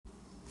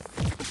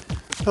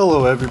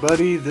Hello,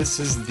 everybody. This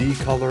is the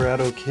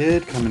Colorado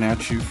Kid coming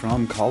at you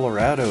from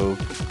Colorado.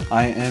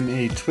 I am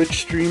a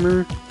Twitch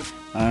streamer.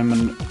 I'm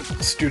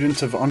a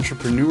student of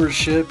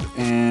entrepreneurship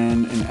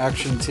and an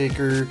action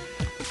taker.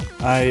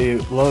 I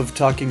love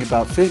talking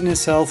about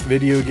fitness, health,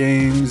 video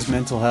games,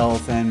 mental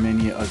health, and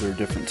many other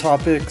different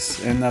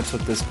topics, and that's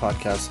what this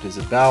podcast is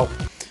about.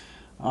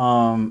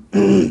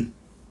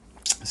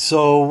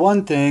 So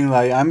one thing,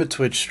 like I'm a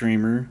Twitch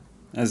streamer,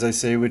 as I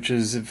say, which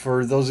is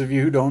for those of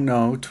you who don't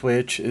know,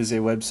 Twitch is a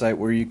website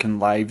where you can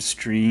live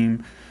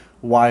stream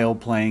while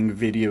playing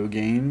video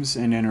games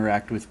and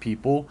interact with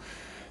people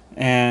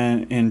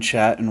and in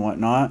chat and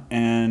whatnot.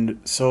 And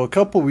so a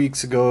couple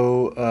weeks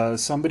ago,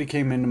 somebody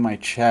came into my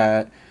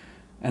chat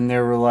and they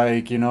were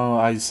like,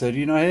 I said,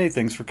 hey,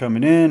 thanks for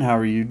coming in. How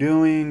are you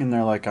doing? And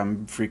they're like,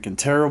 I'm freaking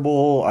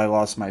terrible. I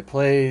lost my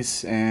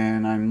place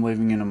and I'm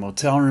living in a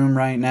motel room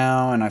right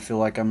now. And I feel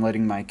like I'm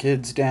letting my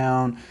kids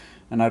down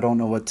and I don't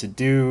know what to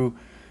do.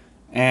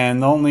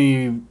 And the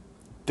only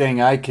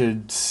thing I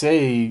could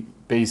say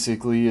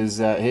basically is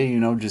that, hey,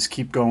 just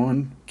keep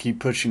going, keep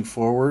pushing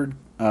forward,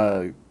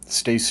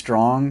 stay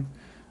strong.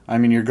 I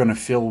mean, you're going to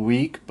feel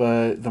weak,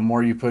 but the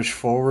more you push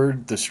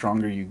forward, the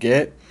stronger you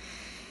get.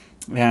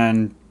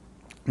 And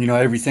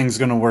everything's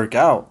going to work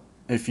out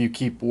if you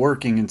keep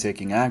working and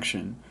taking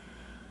action.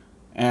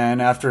 And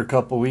after a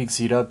couple weeks,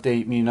 he'd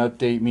update me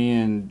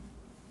and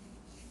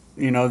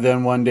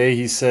then one day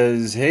he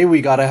says, hey,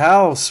 we got a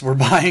house, we're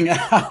buying a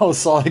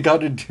house, all I got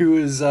to do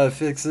is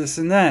fix this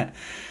and that.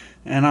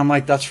 And I'm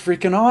like, that's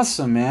freaking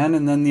awesome, man.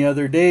 And then the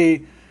other day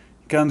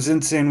he comes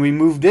in saying we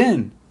moved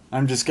in,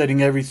 I'm just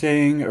getting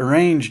everything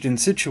arranged and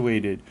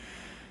situated.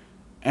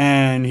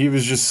 And he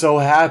was just so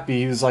happy.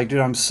 He was like, dude,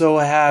 I'm so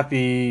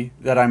happy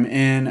that I'm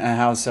in a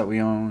house that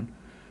we own.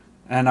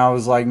 And I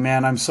was like,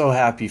 man, I'm so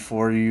happy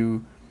for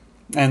you.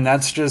 And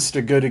that's just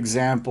a good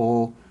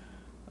example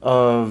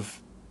of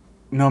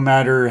no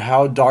matter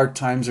how dark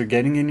times are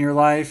getting in your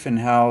life and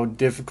how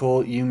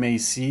difficult you may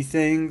see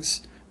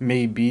things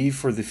may be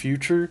for the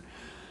future,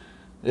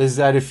 is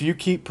that if you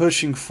keep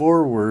pushing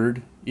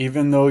forward,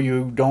 even though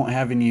you don't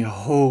have any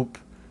hope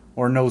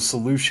or no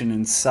solution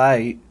in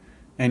sight,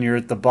 and you're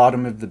at the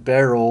bottom of the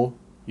barrel,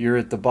 you're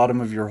at the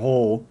bottom of your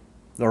hole,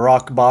 the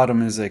rock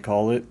bottom as they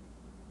call it,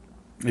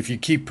 if you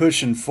keep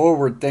pushing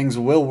forward, things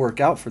will work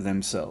out for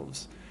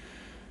themselves.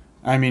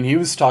 I mean, he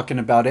was talking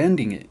about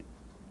ending it.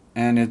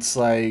 And it's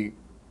like,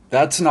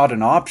 that's not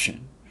an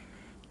option.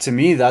 To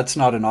me, that's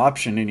not an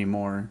option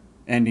anymore,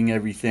 ending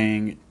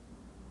everything.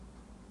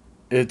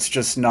 It's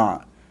just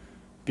not.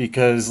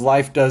 Because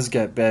life does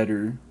get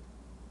better.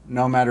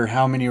 No matter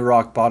how many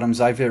rock bottoms,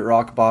 I've hit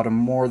rock bottom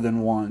more than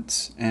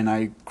once, and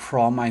I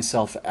crawl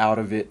myself out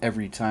of it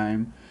every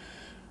time.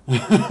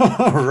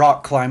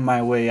 Rock climb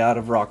my way out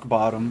of rock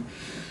bottom.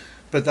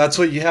 But that's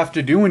what you have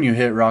to do when you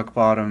hit rock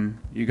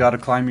bottom. You got to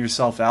climb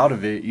yourself out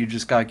of it. You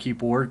just got to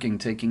keep working,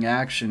 taking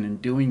action, and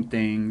doing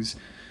things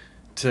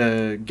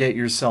to get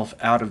yourself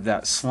out of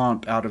that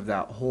slump, out of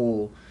that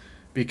hole,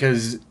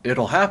 because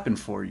it'll happen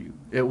for you.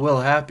 It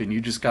will happen. You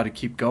just got to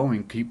keep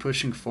going, keep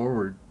pushing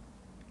forward.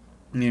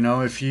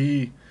 If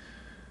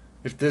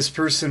this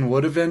person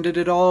would have ended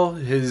it all,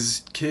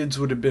 his kids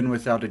would have been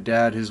without a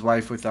dad, his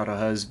wife without a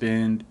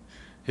husband,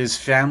 his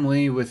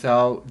family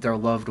without their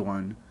loved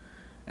one.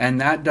 And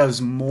that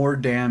does more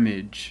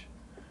damage,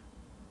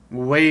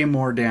 way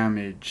more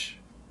damage,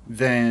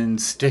 than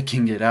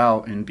sticking it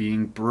out and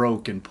being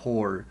broke and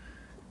poor.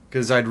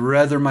 Because I'd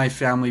rather my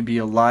family be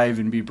alive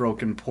and be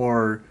broke and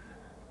poor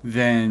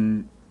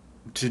than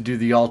to do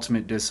the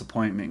ultimate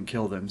disappointment and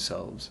kill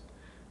themselves.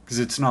 Because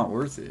it's not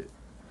worth it.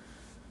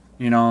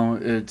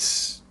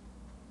 It's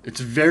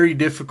very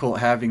difficult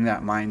having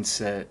that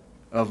mindset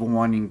of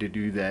wanting to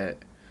do that.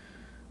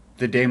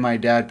 The day my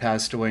dad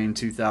passed away in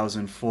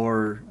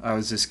 2004, I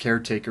was his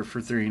caretaker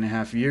for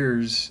 3.5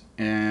 years,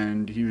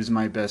 and he was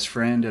my best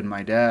friend and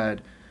my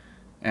dad.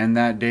 And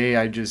that day,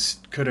 I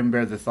just couldn't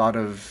bear the thought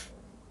of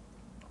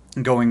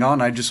going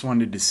on. I just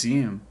wanted to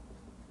see him.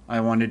 I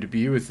wanted to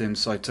be with him,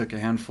 so I took a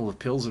handful of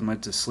pills and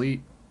went to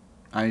sleep.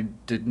 I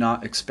did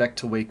not expect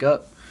to wake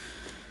up.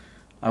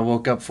 I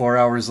woke up 4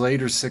 hours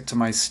later, sick to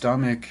my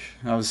stomach.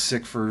 I was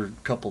sick for a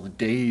couple of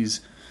days.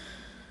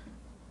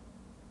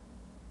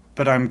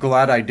 But I'm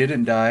glad I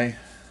didn't die,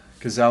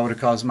 because that would have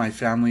caused my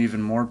family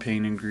even more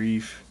pain and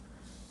grief.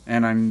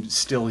 And I'm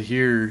still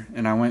here,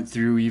 and I went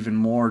through even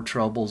more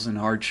troubles and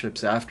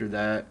hardships after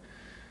that.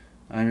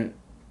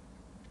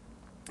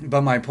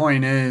 But my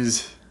point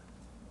is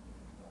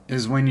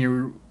when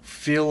you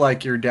feel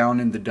like you're down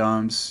in the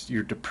dumps,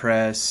 you're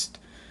depressed,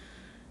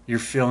 you're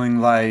feeling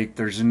like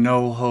there's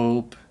no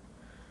hope,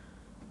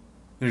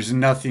 there's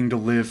nothing to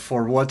live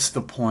for, what's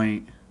the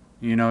point?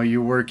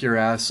 You work your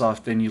ass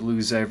off, then you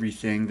lose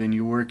everything. Then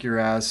you work your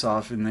ass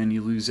off, and then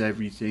you lose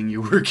everything.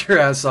 You work your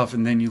ass off,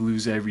 and then you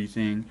lose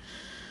everything.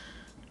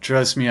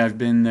 Trust me, I've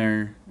been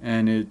there,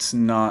 and it's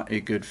not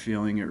a good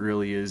feeling. It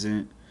really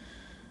isn't.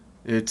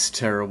 It's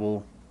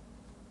terrible.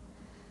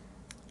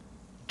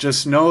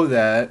 Just know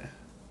that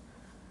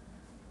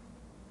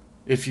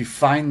if you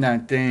find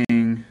that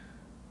thing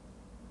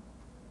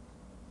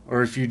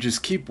Or if you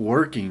just keep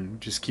working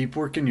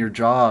your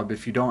job.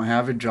 If you don't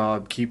have a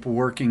job, keep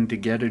working to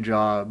get a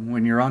job.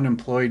 When you're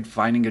unemployed,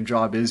 finding a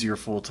job is your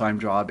full-time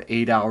job,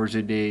 8 hours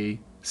a day,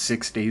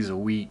 6 days a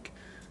week,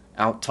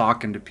 out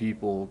talking to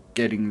people,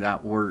 getting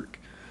that work.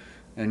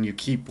 And you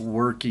keep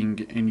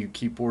working and you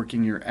keep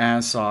working your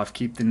ass off.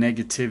 Keep the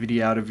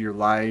negativity out of your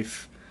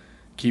life,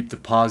 keep the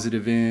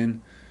positive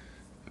in,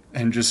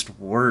 and just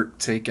work,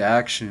 take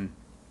action.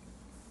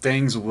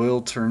 Things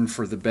will turn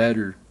for the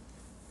better.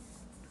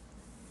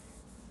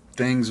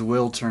 Things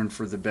will turn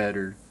for the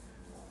better.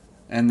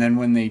 And then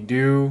when they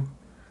do,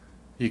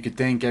 you could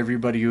thank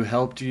everybody who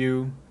helped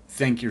you.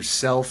 Thank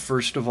yourself,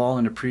 first of all,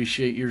 and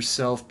appreciate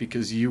yourself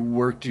because you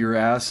worked your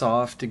ass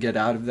off to get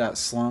out of that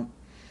slump,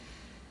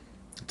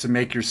 to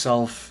make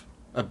yourself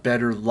a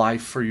better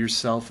life for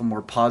yourself, a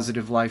more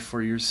positive life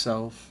for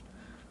yourself.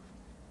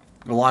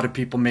 A lot of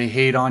people may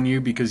hate on you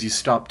because you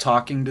stopped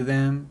talking to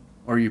them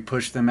or you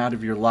push them out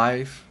of your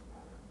life.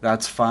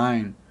 That's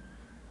fine.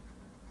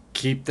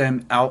 Keep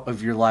them out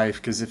of your life,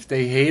 because if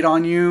they hate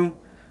on you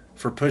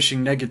for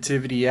pushing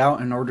negativity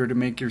out in order to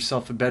make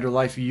yourself a better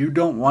life, you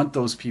don't want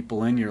those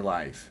people in your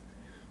life.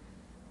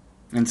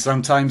 And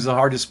sometimes the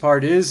hardest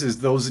part is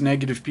those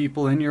negative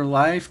people in your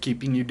life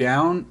keeping you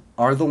down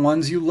are the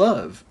ones you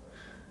love.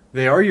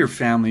 They are your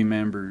family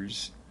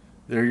members.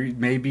 They're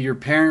maybe your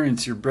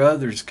parents, your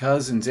brothers,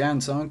 cousins,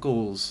 aunts,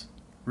 uncles,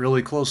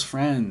 really close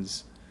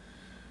friends.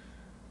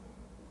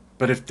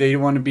 But if they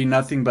want to be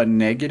nothing but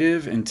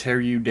negative and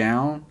tear you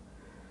down,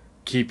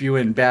 keep you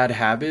in bad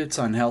habits,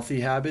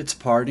 unhealthy habits,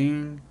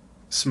 partying,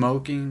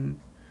 smoking,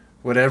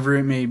 whatever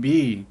it may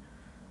be,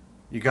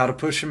 you got to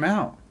push them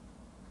out.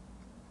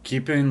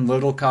 Keep in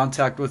little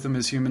contact with them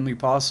as humanly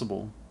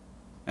possible.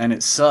 And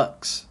it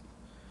sucks.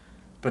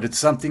 But it's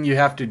something you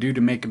have to do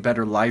to make a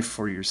better life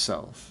for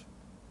yourself.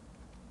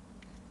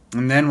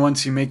 And then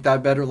once you make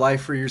that better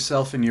life for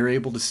yourself and you're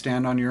able to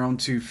stand on your own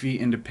 2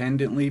 feet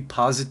independently,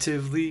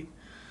 positively,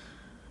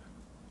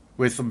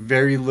 with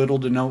very little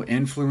to no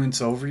influence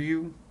over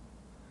you,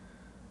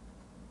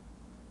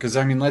 because,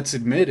 I mean, let's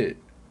admit it,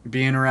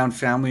 being around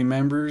family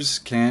members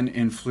can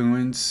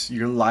influence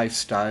your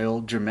lifestyle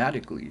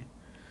dramatically.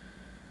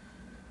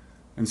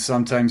 And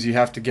sometimes you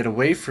have to get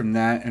away from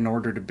that in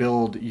order to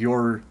build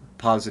your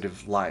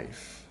positive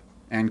life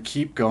and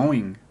keep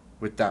going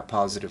with that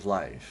positive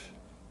life.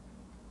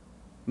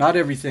 Not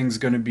everything's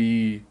going to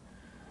be,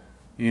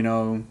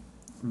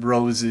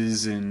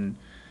 roses and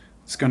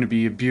it's going to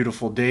be a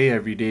beautiful day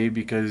every day,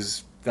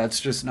 because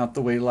that's just not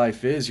the way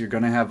life is. You're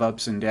going to have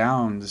ups and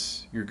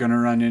downs. You're going to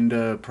run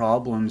into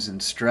problems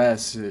and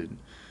stress. And,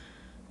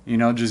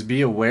 just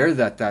be aware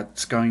that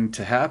that's going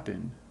to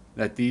happen,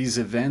 that these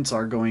events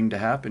are going to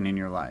happen in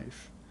your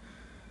life.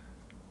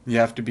 You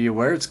have to be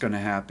aware it's going to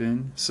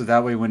happen, so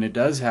that way when it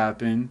does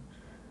happen,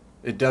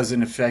 it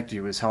doesn't affect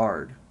you as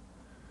hard.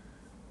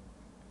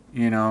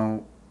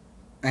 And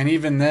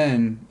even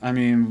then, I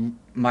mean,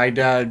 my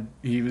dad,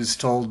 he was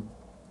told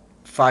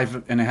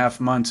 5.5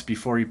 months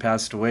before he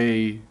passed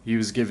away, he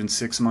was given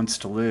 6 months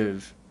to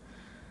live.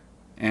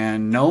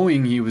 And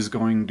knowing he was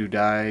going to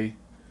die,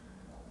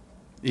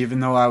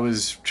 even though I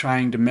was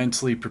trying to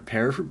mentally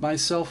prepare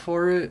myself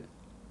for it,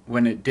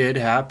 when it did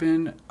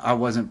happen, I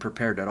wasn't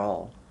prepared at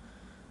all.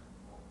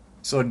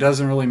 So it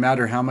doesn't really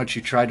matter how much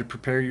you try to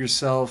prepare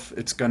yourself,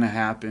 it's going to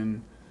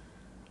happen.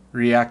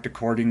 React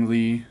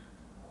accordingly.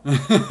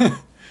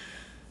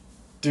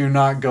 Do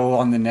not go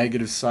on the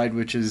negative side,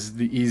 which is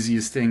the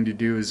easiest thing to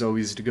do, is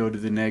always to go to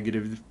the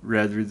negative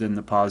rather than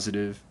the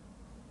positive.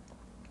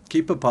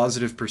 Keep a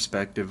positive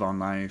perspective on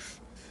life,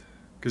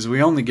 because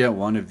we only get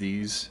one of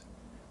these.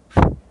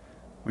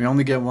 We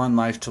only get one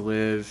life to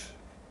live.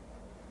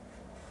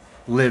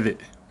 Live it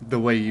the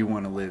way you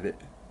want to live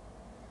it.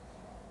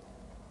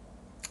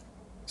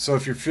 So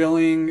if you're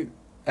feeling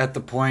at the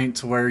point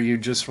to where you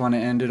just want to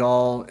end it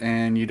all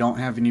and you don't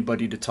have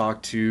anybody to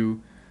talk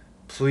to,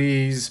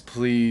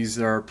 please,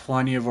 there are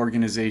plenty of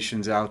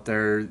organizations out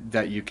there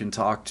that you can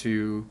talk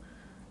to.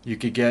 You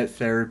could get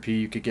therapy,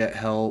 you could get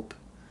help.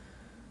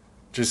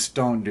 Just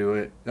don't do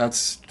it.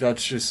 That's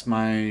just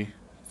my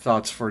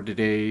thoughts for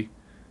today,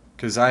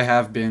 because I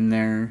have been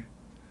there.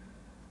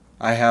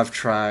 I have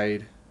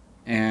tried,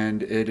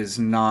 and it is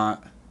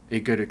not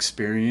a good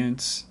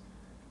experience,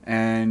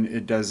 and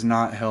it does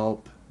not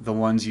help the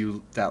ones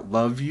that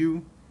love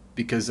you,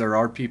 because there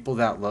are people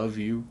that love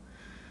you.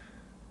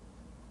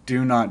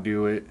 Do not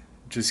do it.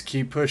 Just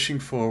keep pushing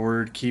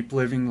forward, keep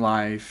living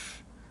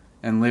life,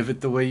 and live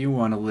it the way you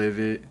want to live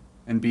it,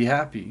 and be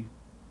happy.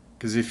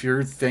 Because if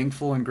you're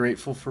thankful and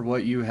grateful for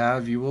what you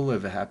have, you will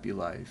live a happy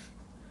life.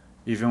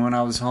 Even when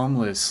I was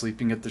homeless,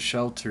 sleeping at the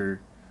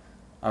shelter,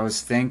 I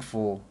was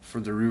thankful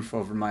for the roof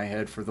over my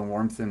head, for the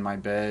warmth in my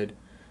bed,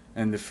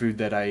 and the food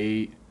that I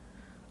ate.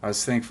 I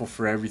was thankful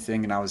for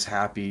everything, and I was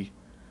happy.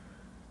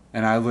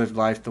 And I lived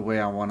life the way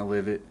I want to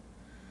live it.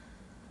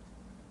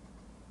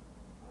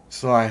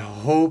 So I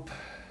hope,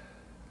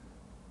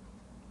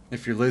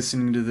 if you're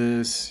listening to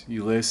this,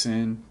 you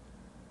listen.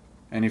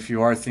 And if you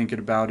are thinking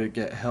about it,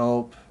 get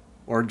help,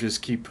 or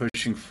just keep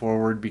pushing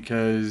forward,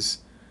 because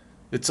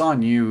It's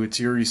on you. It's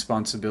your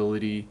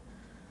responsibility.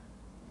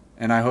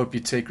 And I hope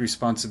you take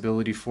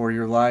responsibility for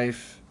your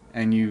life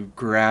and you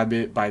grab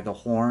it by the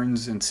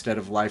horns instead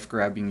of life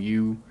grabbing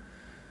you.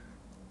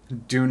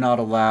 Do not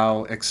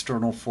allow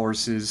external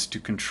forces to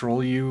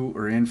control you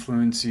or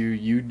influence you.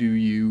 You do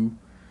you.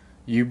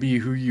 You be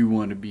who you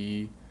want to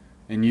be.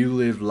 And you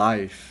live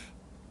life.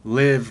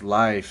 Live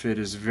life. It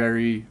is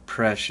very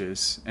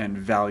precious and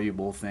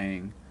valuable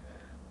thing.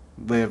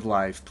 Live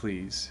life,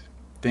 please.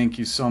 Thank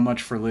you so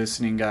much for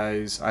listening,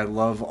 guys. I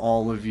love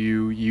all of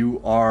you.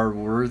 You are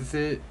worth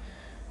it.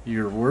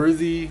 You're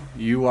worthy.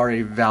 You are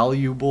a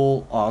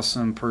valuable,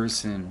 awesome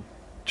person.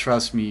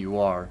 Trust me, you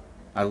are.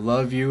 I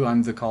love you.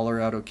 I'm the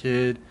Colorado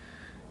Kid.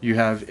 You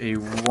have a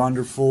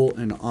wonderful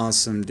and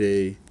awesome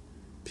day.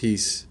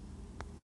 Peace.